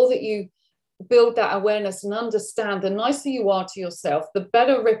the more that you build that awareness and understand, the nicer you are to yourself, the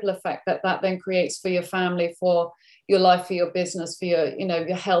better ripple effect that then creates for your family, for your life, for your business, for your, you know,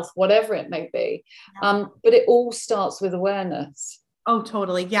 your health, whatever it may be. But it all starts with awareness. Oh,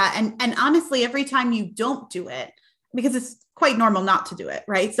 totally. Yeah. And honestly, every time you don't do it, because it's quite normal not to do it.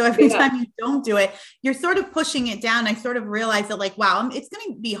 Right. So every time you don't do it, you're sort of pushing it down. I sort of realized that like, wow, it's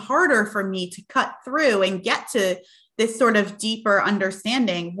going to be harder for me to cut through and get to this sort of deeper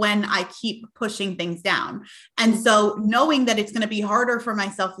understanding when I keep pushing things down. And so knowing that it's going to be harder for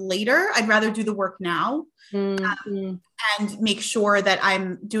myself later, I'd rather do the work now. And make sure that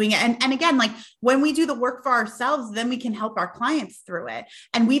I'm doing it. And again, like when we do the work for ourselves, then we can help our clients through it.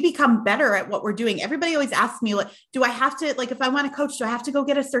 And we become better at what we're doing. Everybody always asks me, like, do I have to, like, if I want to coach, do I have to go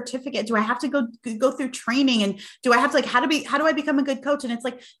get a certificate? Do I have to go through training? And do I have to, like, how do I become a good coach? And it's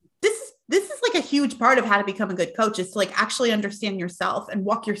like, this is like a huge part of how to become a good coach, is to like actually understand yourself and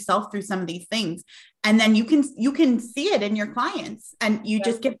walk yourself through some of these things. And then you can see it in your clients and you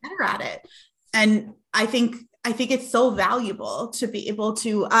just get better at it. And I think it's so valuable to be able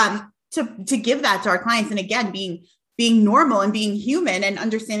to give that to our clients. And again, being normal and being human and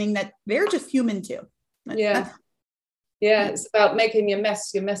understanding that they're just human too. It's about making your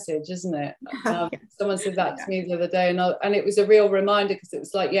mess your message, isn't it? Someone said that to me the other day, and it was a real reminder, because it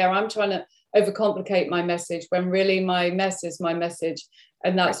was like, I'm trying to overcomplicate my message when really my mess is my message.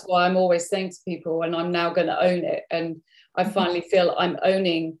 And that's why I'm always saying to people, and I'm now going to own it. And I finally feel I'm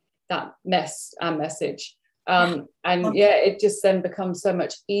owning that mess and message. It just then becomes so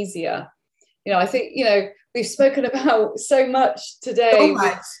much easier. I think, we've spoken about so much today. So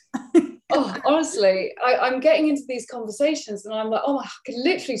much. Honestly, I'm getting into these conversations and I'm like, I can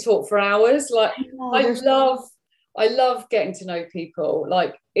literally talk for hours. Like, I love getting to know people.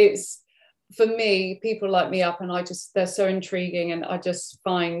 Like, it's, for me, people light me up, and they're so intriguing, and I just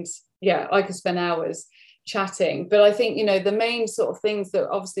find, I could spend hours chatting. But I think, the main sort of things that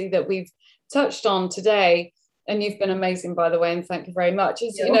obviously that we've touched on today, and you've been amazing, by the way, and thank you very much,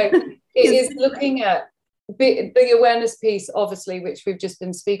 is, it is looking at big awareness piece, obviously, which we've just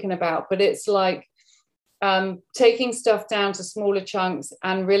been speaking about, but it's like taking stuff down to smaller chunks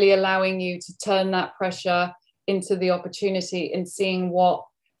and really allowing you to turn that pressure into the opportunity, and seeing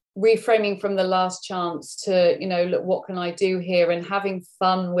reframing from the last chance to, look, what can I do here, and having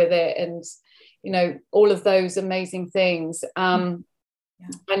fun with it, and, all of those amazing things. And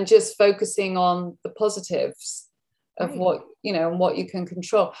just focusing on the positives of what, and what you can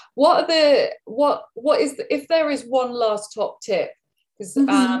control. What is if there is one last top tip, because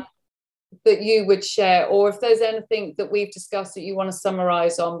that you would share, or if there's anything that we've discussed that you want to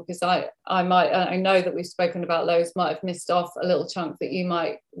summarize on, because I know that we've spoken about loads, might have missed off a little chunk that you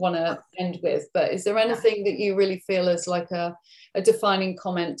might want to end with, but is there anything that you really feel is like a defining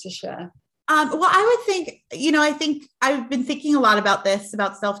comment to share? Well, I would think, I think I've been thinking a lot about this,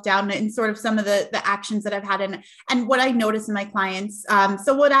 about self-doubt and sort of some of the actions that I've had and what I notice in my clients.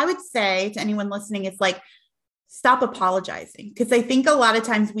 So what I would say to anyone listening is like, stop apologizing. Because I think a lot of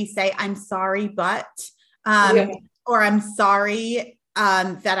times we say, I'm sorry, but, or I'm sorry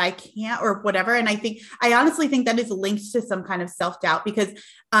that I can't, or whatever. And I honestly think that is linked to some kind of self-doubt, because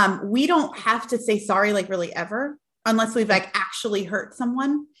we don't have to say sorry, like really ever, unless we've like actually hurt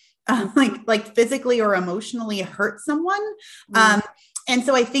someone. Like physically or emotionally hurt someone. And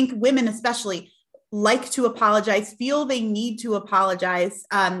so I think women especially like to apologize, feel they need to apologize.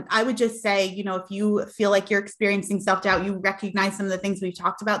 I would just say, if you feel like you're experiencing self-doubt, you recognize some of the things we've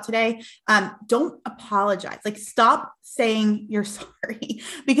talked about today, don't apologize. Like, stop saying you're sorry,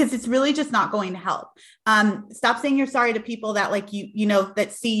 because it's really just not going to help. Stop saying you're sorry to people that like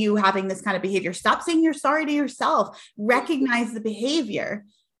that see you having this kind of behavior. Stop saying you're sorry to yourself. Recognize the behavior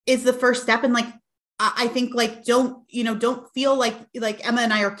is the first step. And like, I think like, don't feel like Emma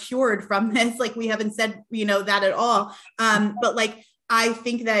and I are cured from this. Like, we haven't said, that at all. But like, I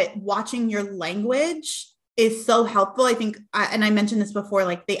think that watching your language is so helpful. I think, and I mentioned this before,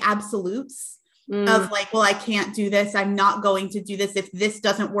 like the absolutes of like, well, I can't do this. I'm not going to do this. If this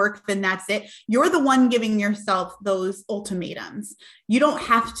doesn't work, then that's it. You're the one giving yourself those ultimatums. You don't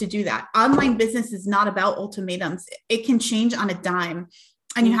have to do that. Online business is not about ultimatums. It can change on a dime.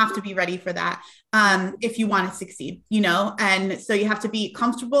 And you have to be ready for that if you want to succeed, and so you have to be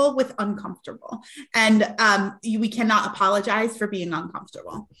comfortable with uncomfortable. And we cannot apologize for being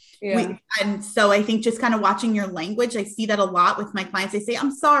uncomfortable. And so I think just kind of watching your language, I see that a lot with my clients. They say,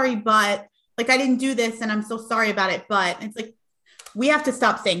 I'm sorry, but like, I didn't do this and I'm so sorry about it. But it's like, we have to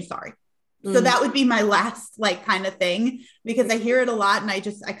stop saying sorry. So that would be my last like kind of thing, because I hear it a lot. And I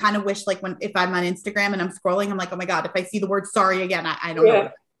kind of wish like if I'm on Instagram and I'm scrolling, I'm like, oh my God, if I see the word sorry again, I don't know.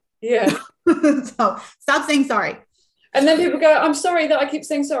 Yeah. So stop saying sorry. And then people go, I'm sorry that I keep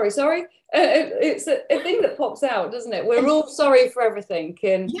saying sorry. It's a thing that pops out, doesn't it? We're all sorry for everything.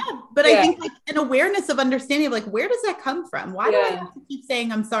 But I think like an awareness of understanding of like, where does that come from? Why do I have to keep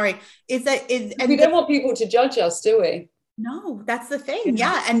saying I'm sorry? And we don't want people to judge us, do we? No, that's the thing.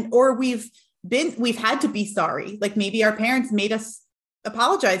 Yeah. And or we've had to be sorry. Like maybe our parents made us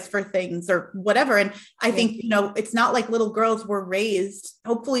apologize for things or whatever. And I think, it's not like little girls were raised.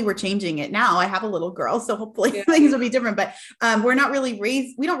 Hopefully we're changing it now. I have a little girl, so hopefully things will be different, but we're not really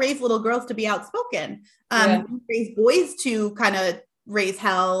we don't raise little girls to be outspoken. We raise boys to kind of raise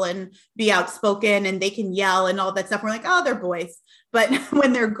hell and be outspoken, and they can yell and all that stuff. We're like, oh, they're boys. But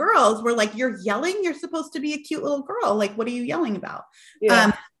when they're girls, we're like, you're yelling, you're supposed to be a cute little girl. Like, what are you yelling about?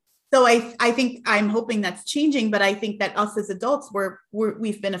 So I think I'm hoping that's changing, but I think that us as adults,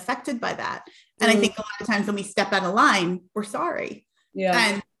 we've been affected by that. And I think a lot of times when we step out of line, we're sorry.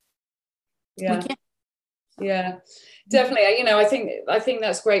 And we can't. Yeah, definitely. I think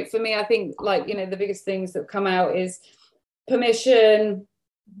that's great for me. I think like, the biggest things that come out is permission,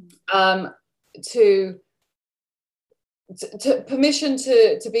 permission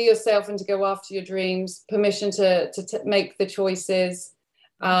to be yourself and to go after your dreams, permission to make the choices.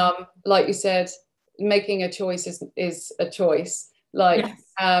 Like you said, making a choice is a choice. Like,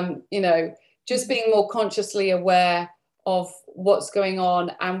 just being more consciously aware of what's going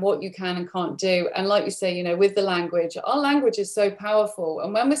on and what you can and can't do. And like you say, with the language, our language is so powerful.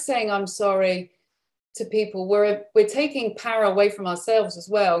 And when we're saying I'm sorry to people, we're taking power away from ourselves as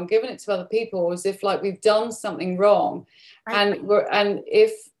well and giving it to other people as if like we've done something wrong. Right. And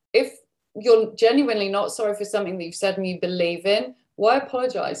if you're genuinely not sorry for something that you've said and you believe in, why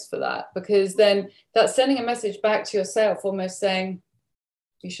apologize for that? Because then that's sending a message back to yourself, almost saying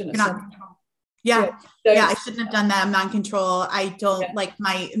you shouldn't have said that. I shouldn't have done that. I'm not in control. I don't like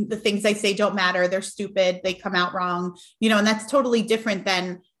the things I say don't matter. They're stupid. They come out wrong, and that's totally different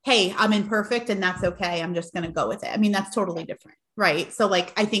than, hey, I'm imperfect and that's okay. I'm just going to go with it. I mean, that's totally different. Right. So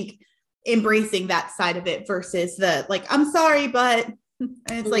like, I think embracing that side of it versus the, like, I'm sorry, but and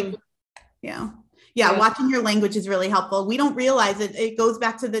it's like, watching your language is really helpful. We don't realize it. It goes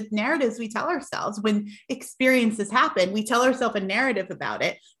back to the narratives we tell ourselves. When experiences happen, we tell ourselves a narrative about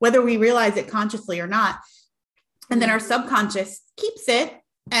it, whether we realize it consciously or not. And then our subconscious keeps it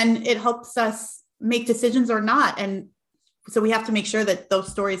and it helps us make decisions or not. And so we have to make sure that those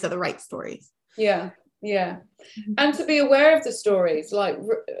stories are the right stories. Yeah. And to be aware of the stories, like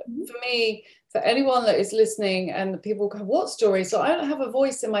for me, for anyone that is listening and the people go, what stories? So I don't have a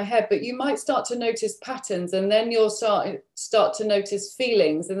voice in my head, but you might start to notice patterns, and then you'll start to notice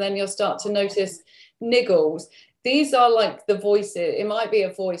feelings, and then you'll start to notice niggles. These are like the voices. It might be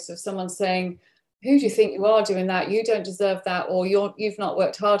a voice of someone saying, who do you think you are doing that? You don't deserve that, or you've not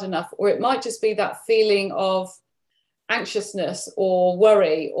worked hard enough. Or it might just be that feeling of anxiousness or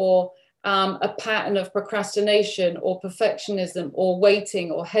worry, or a pattern of procrastination or perfectionism or waiting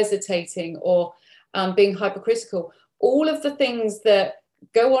or hesitating or being hypercritical. All of the things that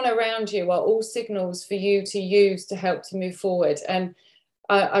go on around you are all signals for you to use to help to move forward. And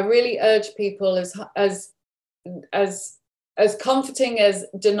I really urge people, as comforting as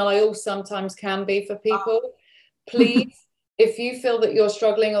denial sometimes can be for people, please, if you feel that you're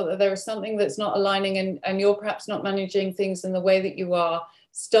struggling or that there is something that's not aligning and you're perhaps not managing things in the way that you are,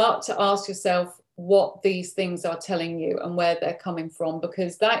 start to ask yourself what these things are telling you and where they're coming from,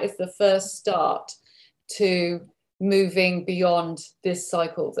 because that is the first start to moving beyond this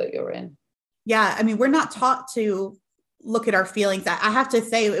cycle that you're in. Yeah. I mean, we're not taught to look at our feelings. I have to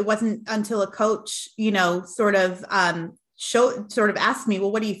say, it wasn't until a coach, sort of asked me,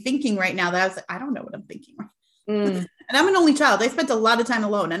 well, what are you thinking right now? That I was like, I don't know what I'm thinking right now. And I'm an only child. I spent a lot of time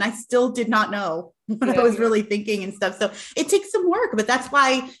alone and I still did not know what I was really thinking and stuff. So it takes some work, but that's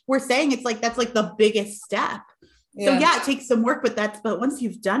why we're saying that's like the biggest step. So it takes some work, but once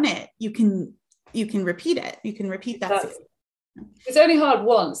you've done it, you can repeat it. You can repeat that. It's only hard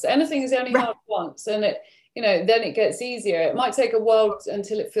once. Anything is only hard once. And then it gets easier. It might take a while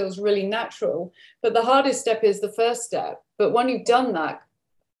until it feels really natural, but the hardest step is the first step. But when you've done that,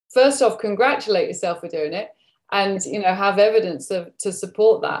 first off, congratulate yourself for doing it. And, have evidence to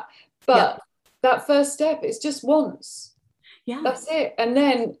support that. But that first step is just once. Yeah. That's it. And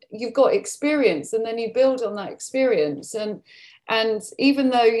then you've got experience, and then you build on that experience. And even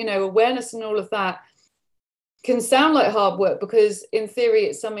though, awareness and all of that can sound like hard work, because in theory,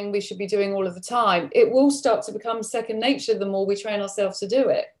 it's something we should be doing all of the time, it will start to become second nature the more we train ourselves to do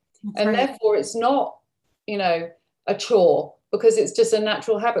it. Therefore, it's not, a chore, because it's just a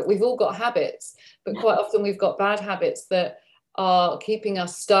natural habit. We've all got habits, but quite often we've got bad habits that are keeping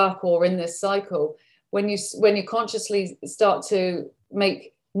us stuck or in this cycle. When you consciously start to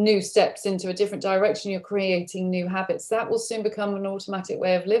make new steps into a different direction, you're creating new habits, that will soon become an automatic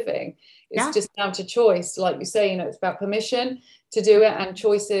way of living. It's just down to choice. Like you say, it's about permission to do it and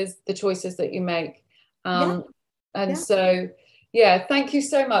the choices that you make. So, thank you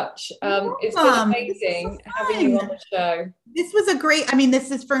so much. It's been amazing having you on the show. This was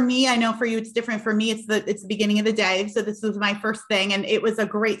this is for me. I know for you, it's different. For me, it's the beginning of the day. So this was my first thing and it was a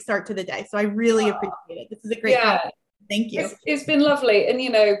great start to the day. So I really appreciate it. This is a great conversation. Thank you. It's been lovely.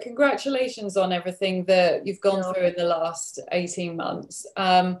 And, congratulations on everything that you've gone through in the last 18 months.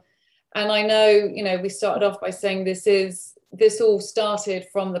 And I know, we started off by saying this all started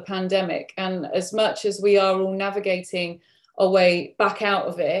from the pandemic. And as much as we are all navigating our way back out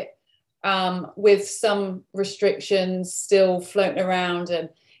of it, with some restrictions still floating around and,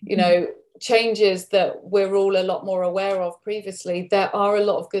 changes that we're all a lot more aware of previously, there are a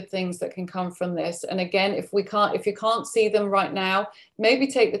lot of good things that can come from this. And again, if you can't see them right now, maybe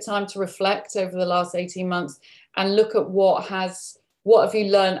take the time to reflect over the last 18 months and look at what have you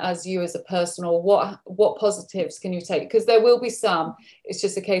learned as you as a person, or what positives can you take? Because there will be some. It's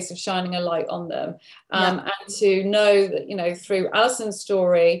just a case of shining a light on them. And to know that, through Alison's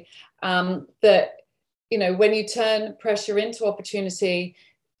story, that, when you turn pressure into opportunity,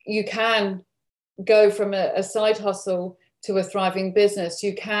 you can go from a side hustle to a thriving business.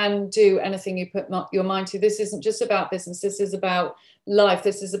 You can do anything you put your mind to. This isn't just about business. This is about life.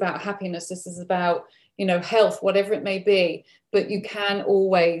 This is about happiness. This is about, health, whatever it may be. But you can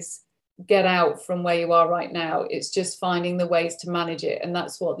always get out from where you are right now. It's just finding the ways to manage it. And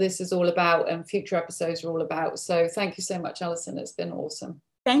that's what this is all about. And future episodes are all about. So thank you so much, Alison. It's been awesome.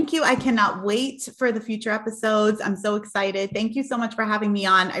 Thank you. I cannot wait for the future episodes. I'm so excited. Thank you so much for having me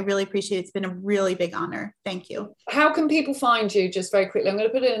on. I really appreciate it. It's been a really big honor. Thank you. How can people find you, just very quickly? I'm going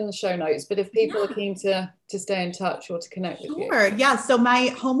to put it in the show notes, but if people are keen to stay in touch or to connect with you. Sure. Yeah. So my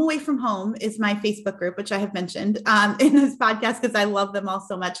Home Away from Home is my Facebook group, which I have mentioned in this podcast because I love them all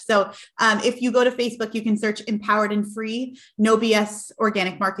so much. So if you go to Facebook, you can search Empowered and Free, No BS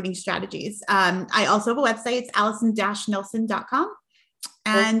Organic Marketing Strategies. I also have a website. It's alison-nelson.com.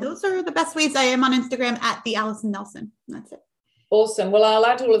 And those are the best ways. I am on Instagram at the Alison Nelson. That's it. Awesome. Well, I'll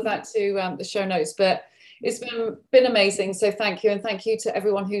add all of that to the show notes, but it's been amazing. So thank you. And thank you to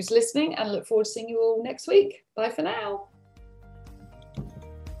everyone who's listening, and look forward to seeing you all next week. Bye for now.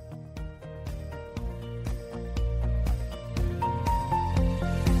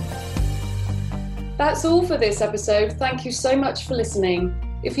 That's all for this episode. Thank you so much for listening.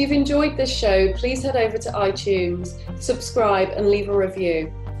 If you've enjoyed this show, please head over to iTunes, subscribe and leave a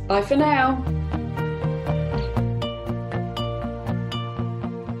review. Bye for now.